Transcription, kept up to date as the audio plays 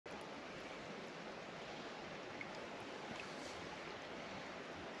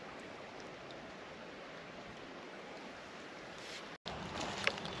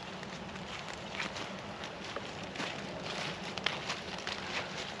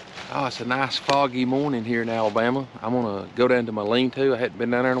Oh, it's a nice foggy morning here in Alabama. I'm gonna go down to my lean-to. I hadn't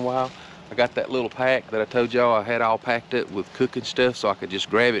been down there in a while. I got that little pack that I told y'all I had all packed up with cooking stuff so I could just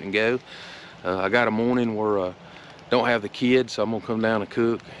grab it and go. I got a morning where don't have the kids, so I'm gonna come down and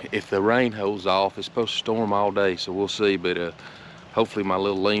cook. If the rain holds off, it's supposed to storm all day, so we'll see. But hopefully my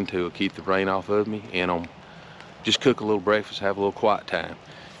little lean-to will keep the rain off of me, and just cook a little breakfast, have a little quiet time,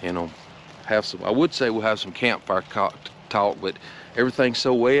 and have some. I would say we'll have some campfire talk, but everything's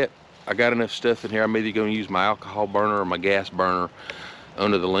so wet. I got enough stuff in here. I'm either going to use my alcohol burner or my gas burner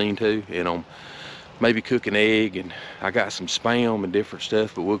under the lean-to, and maybe cook an egg, and I got some Spam and different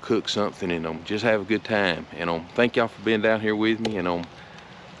stuff, but we'll cook something and just have a good time. And thank y'all for being down here with me, and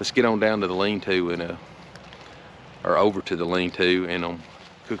let's get on down to the lean-to and or over to the lean-to and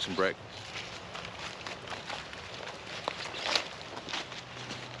cook some breakfast.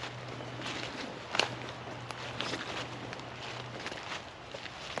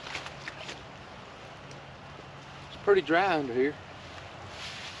 Pretty dry under here.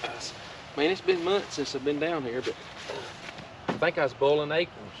 Man, it's been months since I've been down here, but I think I was boiling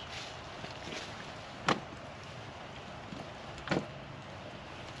acorns.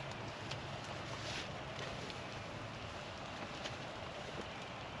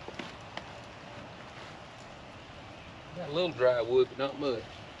 Got a little dry wood, but not much.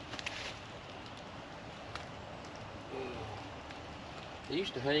 I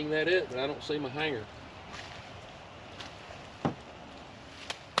used to hang that up, but I don't see my hanger.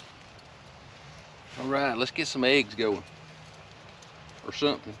 All right, let's get some eggs going, or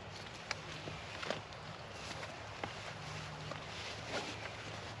something.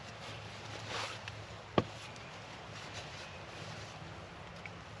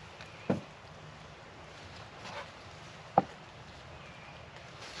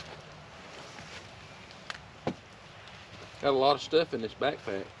 Got a lot of stuff in this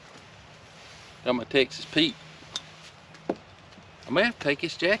backpack. Got my Texas Pete. I may have to take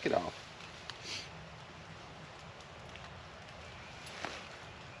this jacket off.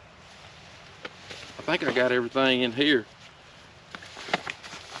 I think I got everything in here.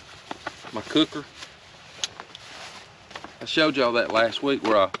 My cooker. I showed y'all that last week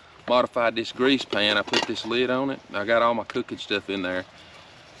where I modified this grease pan. I put this lid on it. I got all my cooking stuff in there.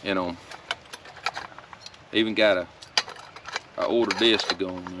 And even got I ordered this to go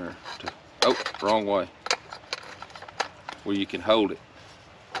in there. Oh, wrong way. Where you can hold it.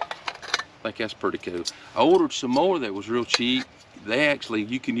 I think that's pretty cool. I ordered some more that was real cheap. They actually,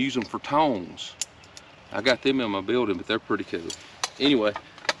 you can use them for tongs. I got them in my building, but they're pretty cool. Anyway,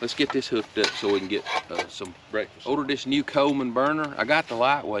 let's get this hooked up so we can get some breakfast. Ordered this new Coleman burner. I got the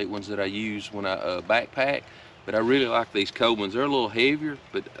lightweight ones that I use when I backpack, but I really like these Colemans. They're a little heavier,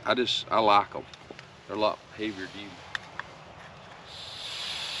 but I like them. They're a lot heavier to use.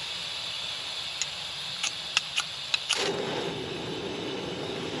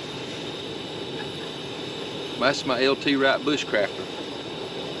 That's my LT Wright Bushcrafter.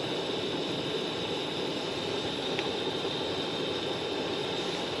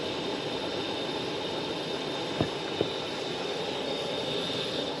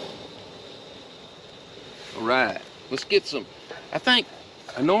 Right, let's get some. I think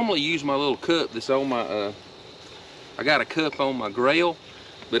I normally use my little cup that's on my I got a cup on my grill,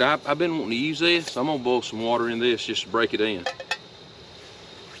 but I've been wanting to use this. I'm gonna boil some water in this just to break it in.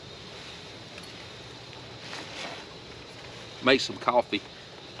 Make some coffee.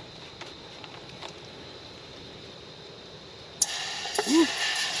 Woo.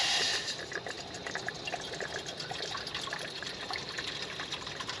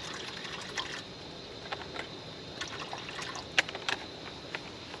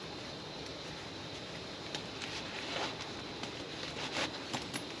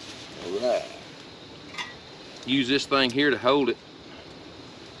 Right. Use this thing here to hold it.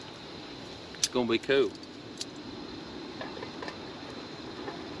 It's gonna be cool.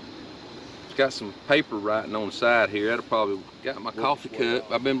 It's got some paper writing on the side here. That'll probably got my coffee cup.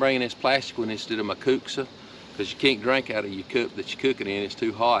 I've been bringing this plastic one instead of my kuksa because you can't drink out of your cup that you're cooking in. It's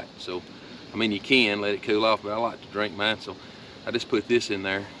too hot. So, I mean, you can let it cool off, but I like to drink mine. So, I just put this in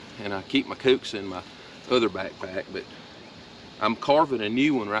there, and I keep my kuksa in my other backpack. But I'm carving a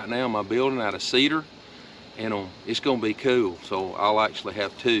new one right now in my building out of cedar, and it's gonna be cool. So I'll actually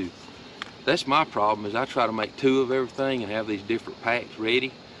have two. That's my problem, is I try to make two of everything and have these different packs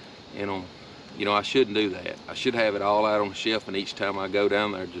ready, and you know, I shouldn't do that. I should have it all out on the shelf, and each time I go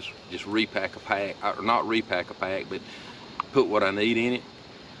down there, just repack a pack, or not repack a pack, but put what I need in it.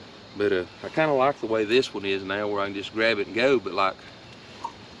 But I kind of like the way this one is now, where I can just grab it and go. But like,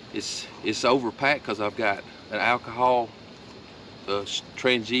 it's overpacked because I've got an alcohol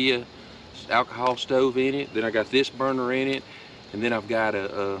Trangia alcohol stove in it. Then I got this burner in it, and then I've got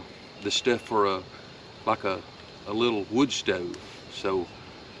the stuff for like a little wood stove. So,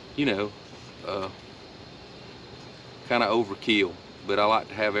 you know, kind of overkill, but I like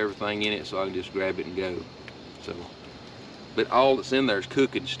to have everything in it so I can just grab it and go. So, but all that's in there is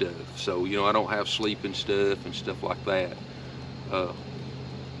cooking stuff. So, you know, I don't have sleeping stuff and stuff like that.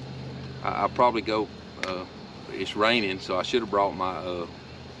 I'll probably go. It's raining, so I should have brought my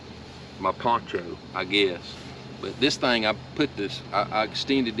my poncho, I guess. But this thing, I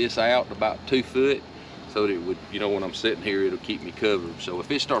extended this out about 2 foot so that it would, you know, when I'm sitting here, it'll keep me covered. So if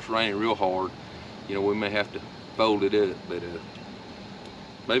it starts raining real hard, you know, we may have to fold it up, but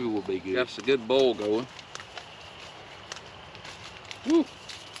maybe we'll be good. Got a good boil going. Woo!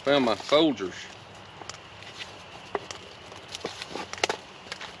 Found my Folgers.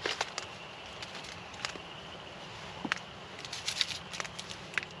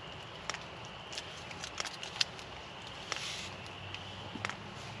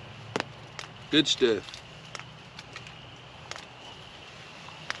 Good stuff.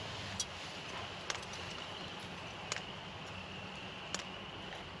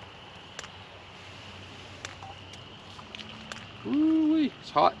 Ooh-wee, it's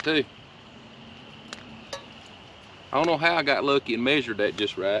hot too. I don't know how I got lucky and measured that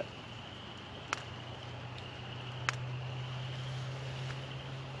just right.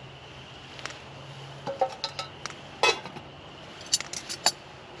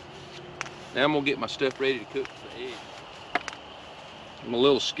 Now I'm gonna get my stuff ready to cook the egg. My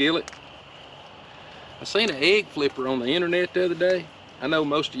little skillet. I seen an egg flipper on the internet the other day. I know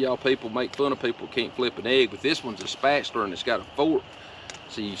most of y'all people make fun of people who can't flip an egg, but this one's a spatula and it's got a fork.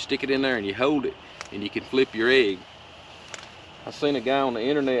 So you stick it in there and you hold it and you can flip your egg. I seen a guy on the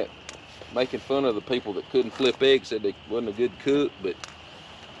internet making fun of the people that couldn't flip eggs, said they wasn't a good cook, but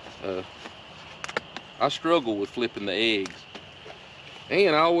I struggle with flipping the eggs.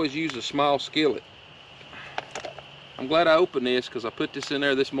 And I always use a small skillet. I'm glad I opened this because I put this in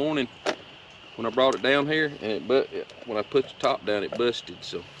there this morning when I brought it down here, and when I put the top down, it busted.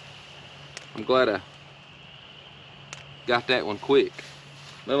 So I'm glad I got that one quick.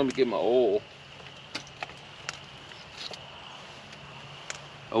 Now let me get my oil.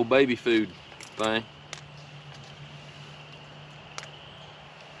 Old baby food thing.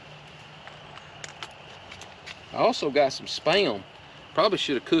 I also got some Spam. Probably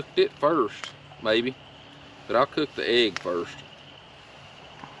should have cooked it first, maybe, but I'll cook the egg first.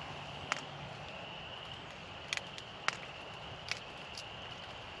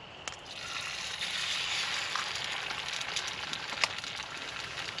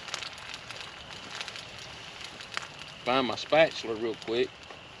 Find my spatula real quick.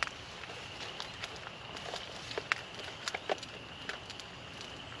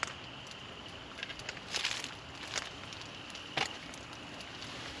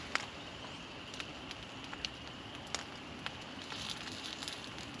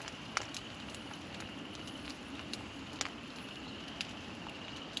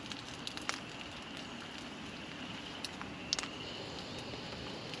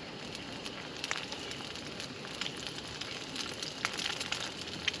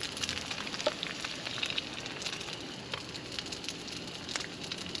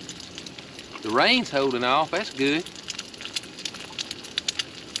 The rain's holding off, that's good.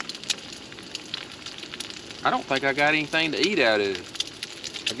 I don't think I got anything to eat out of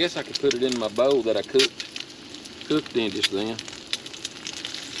it. I guess I could put it in my bowl that I cooked in just then.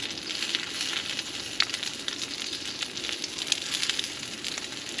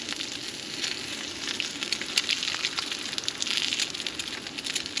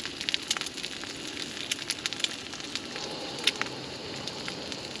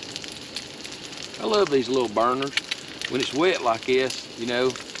 I love these little burners. When it's wet like this, you know,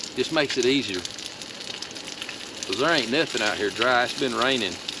 just makes it easier. Because there ain't nothing out here dry. It's been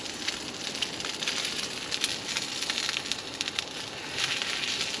raining.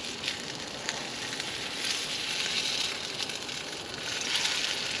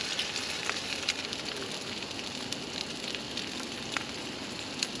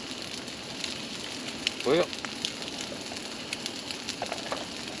 Well,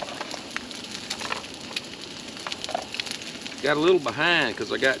 got a little behind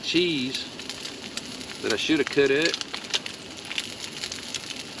because I got cheese that I should have cut up.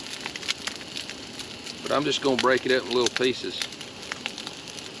 But I'm just going to break it up in little pieces.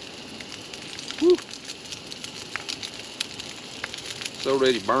 Woo. It's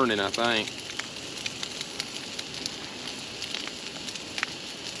already burning, I think.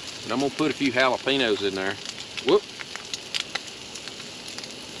 And I'm going to put a few jalapeños in there. Whoop.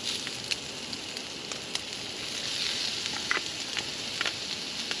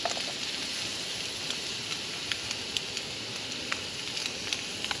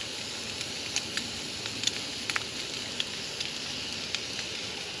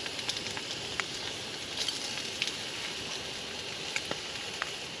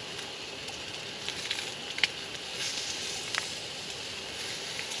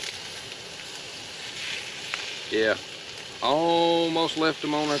 Yeah, almost left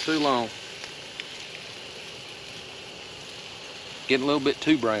them on there too long. Getting a little bit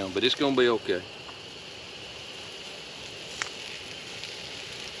too brown, but it's gonna be okay.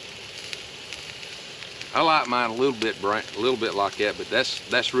 I like mine a little bit brown, a little bit like that, but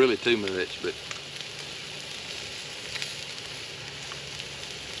that's really too much. But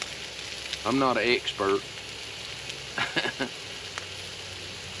I'm not an expert.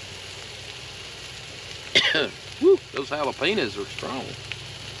 Woo, those jalapenos are strong.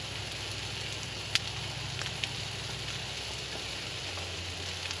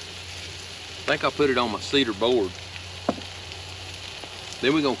 I think I'll put it on my cedar board.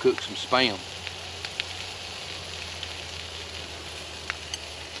 Then we're gonna cook some Spam.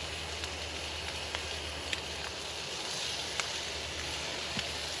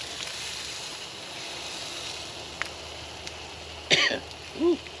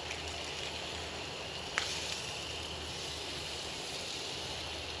 Woo.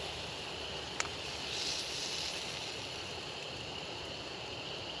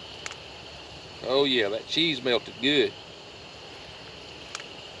 Oh yeah, that cheese melted good.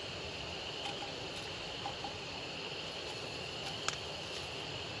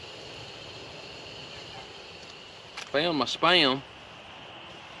 Found my Spam.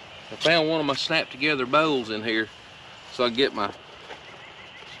 I found one of my snap together bowls in here, so I can get my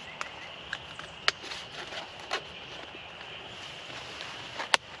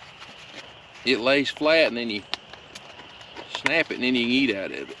it lays flat, and then you snap it, and then you can eat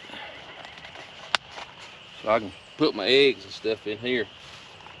out of it. So I can put my eggs and stuff in here.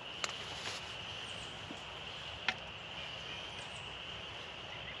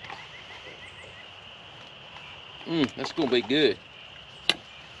 That's gonna be good.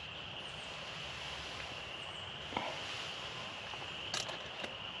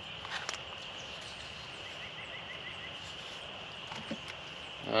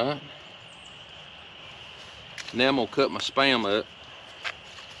 All right. Now I'm gonna cut my Spam up.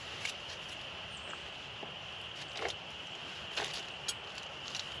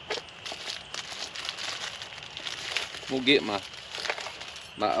 I'm gonna get my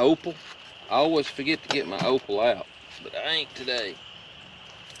opal. I always forget to get my opal out, but I ain't today.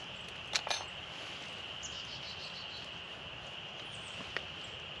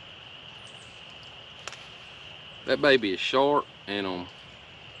 That baby is sharp and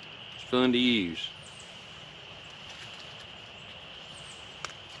it's fun to use.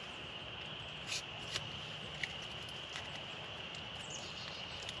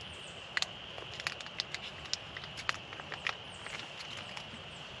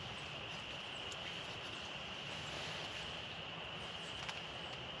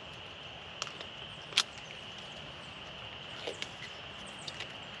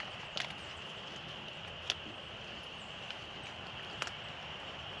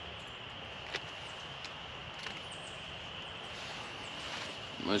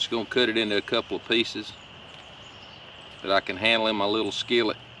 I'm just gonna cut it into a couple of pieces that I can handle in my little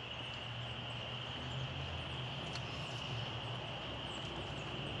skillet.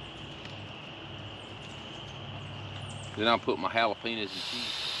 Then I'll put my jalapenos and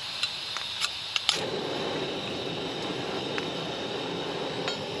cheese.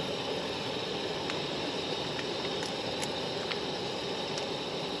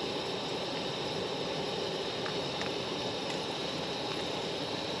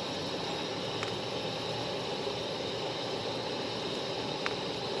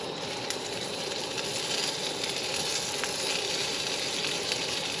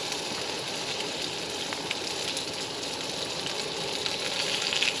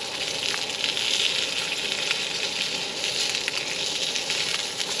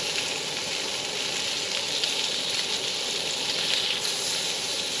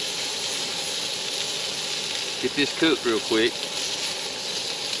 Get this cooked real quick.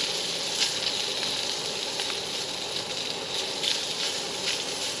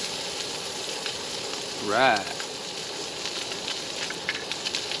 Right.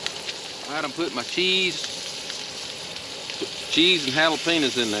 Alright, I'm putting my cheese. Put cheese and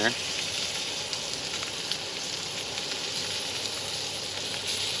jalapenos in there.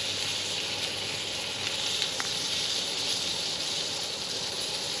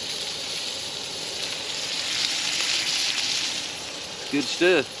 Good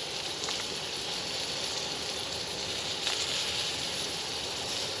stuff.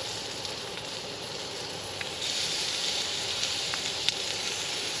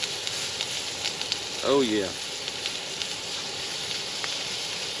 Oh yeah.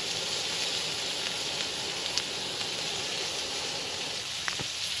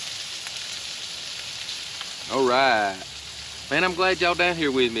 All right. Man, I'm glad y'all down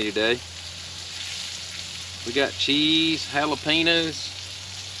here with me today. We got cheese,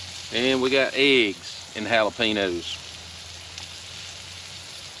 jalapenos, and we got eggs and jalapenos.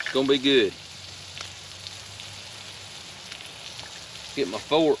 It's gonna be good. Get my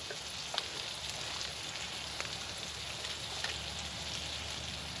fork.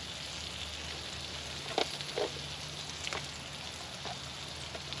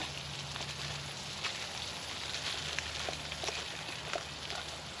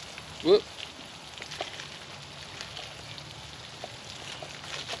 Whoop.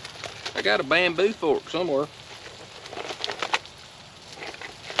 I got a bamboo fork somewhere.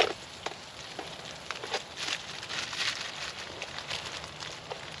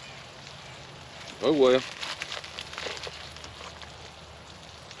 Oh well.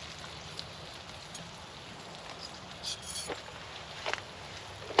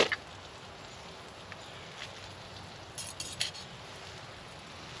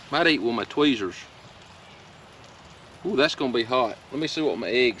 Might eat with my tweezers. Ooh, that's gonna be hot. Let me see what my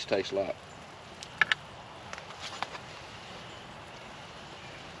eggs taste like.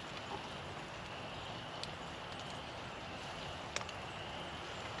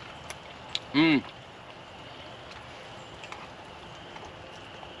 Mmm.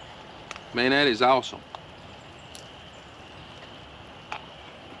 Man, that is awesome.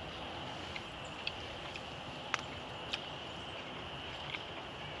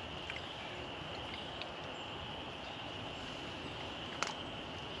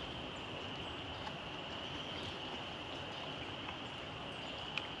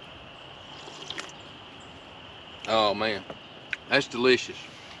 Oh man, that's delicious.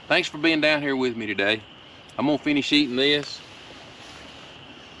 Thanks for being down here with me today. I'm gonna finish eating this.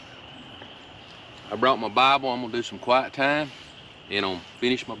 I brought my Bible. I'm gonna do some quiet time and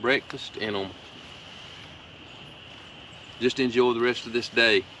finish my breakfast and just enjoy the rest of this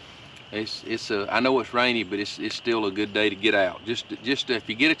day. I know it's rainy, but it's still a good day to get out. Just if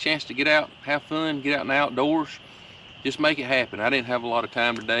you get a chance to get out, have fun, get out in the outdoors, just make it happen. I didn't have a lot of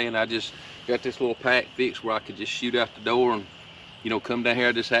time today, and I just got this little pack fixed where I could just shoot out the door and come down here.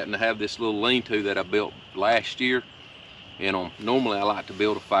 I just happen to have this little lean-to that I built last year, and normally I like to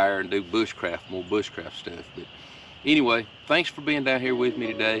build a fire and do bushcraft, more bushcraft stuff. But anyway, thanks for being down here with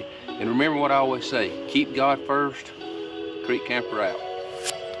me today, and remember what I always say: keep God first. Creek Camper out.